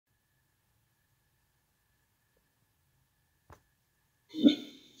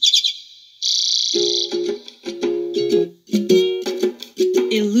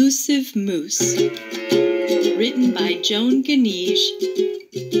Elusive Moose. Written by Joan Ganesh.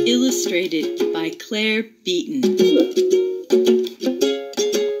 Illustrated by Claire Beaton.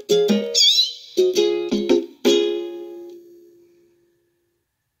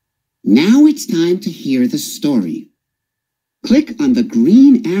 Now it's time to hear the story. Click on the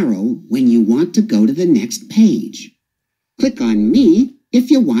green arrow when you want to go to the next page. Click on me if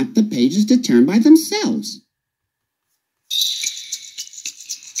you want the pages to turn by themselves.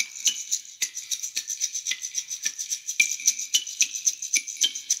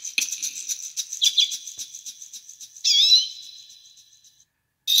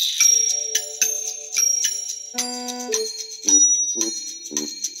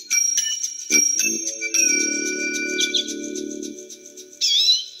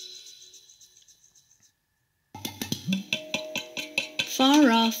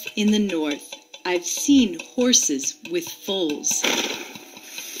 Far off in the north, I've seen horses with foals.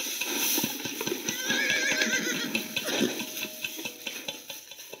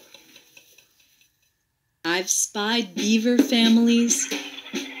 I've spied beaver families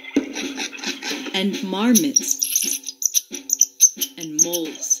and marmots and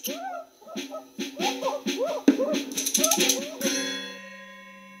moles.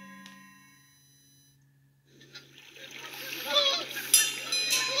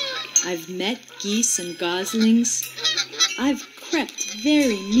 I've met geese and goslings. I've crept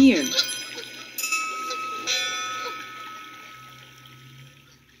very near.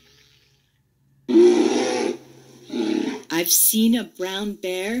 I've seen a brown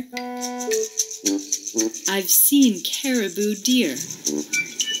bear. I've seen caribou deer.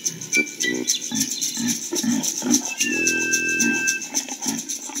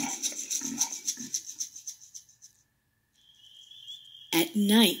 At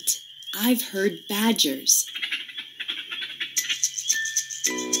night, I've heard badgers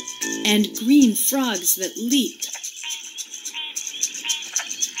and green frogs that leap.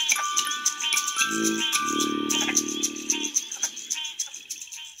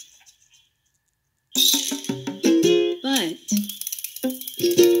 But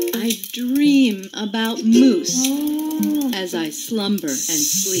I dream about moose as I slumber and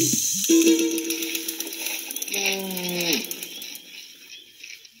sleep.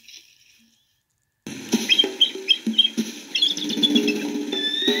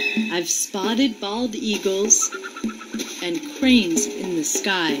 I've spotted bald eagles and cranes in the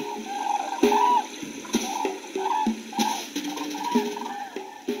sky.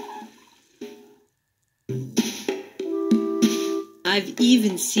 I've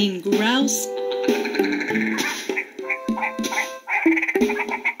even seen grouse.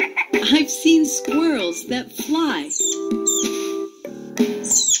 I've seen squirrels that fly.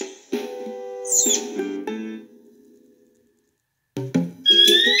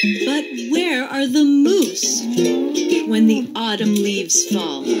 But where are the moose when the autumn leaves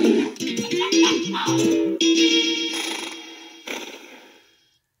fall?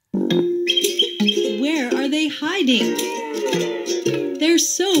 Where are they hiding? They're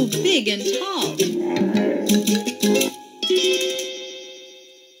so big and tall.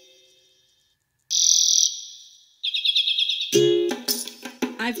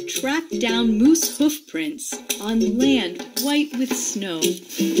 I've tracked down moose hoof prints on land white with snow.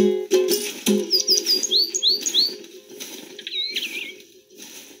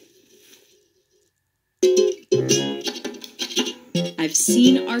 I've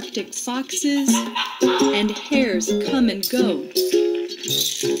seen Arctic foxes and hares come and go.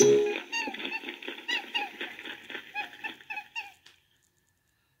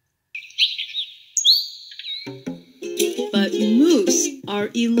 But moose are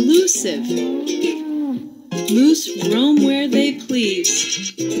elusive. Moose roam where they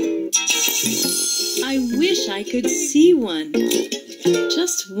please. I wish I could see one.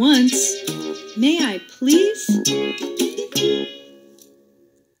 Just once. May I please?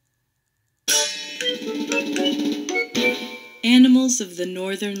 Animals of the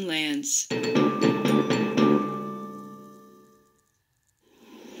Northern Lands.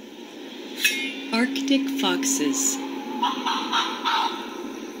 Arctic foxes.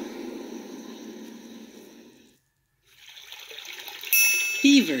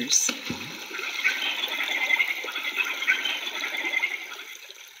 Beavers.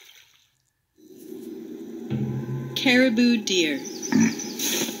 Caribou deer.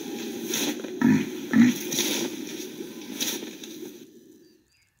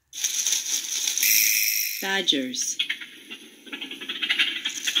 Badgers.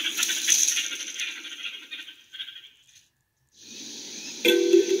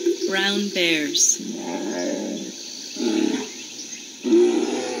 Brown bears.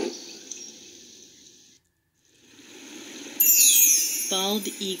 Bald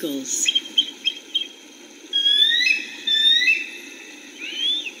eagles.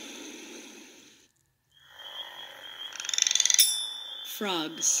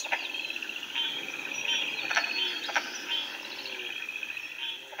 Frogs.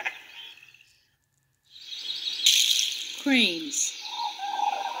 Cranes.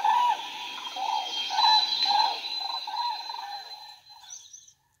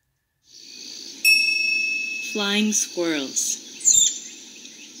 Flying squirrels.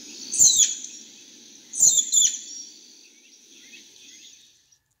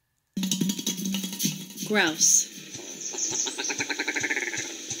 Grouse.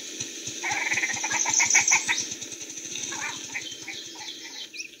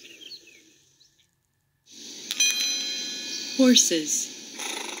 Horses.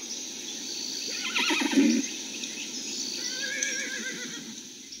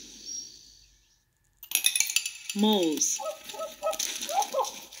 Moles.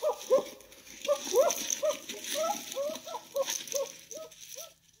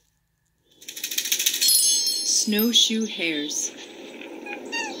 Snowshoe hares.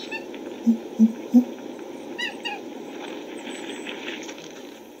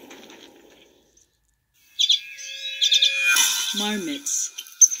 Marmots.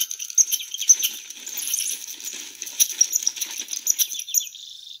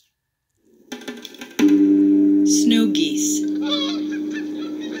 Snow geese.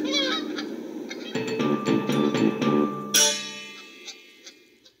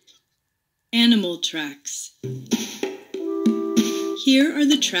 Animal tracks. Here are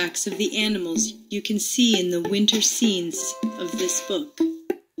the tracks of the animals you can see in the winter scenes of this book.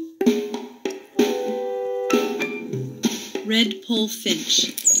 Red-poll finch,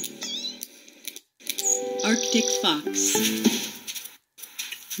 Arctic fox,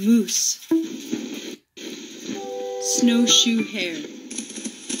 moose, snowshoe hare,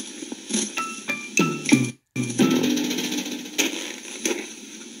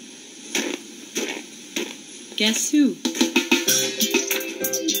 guess who?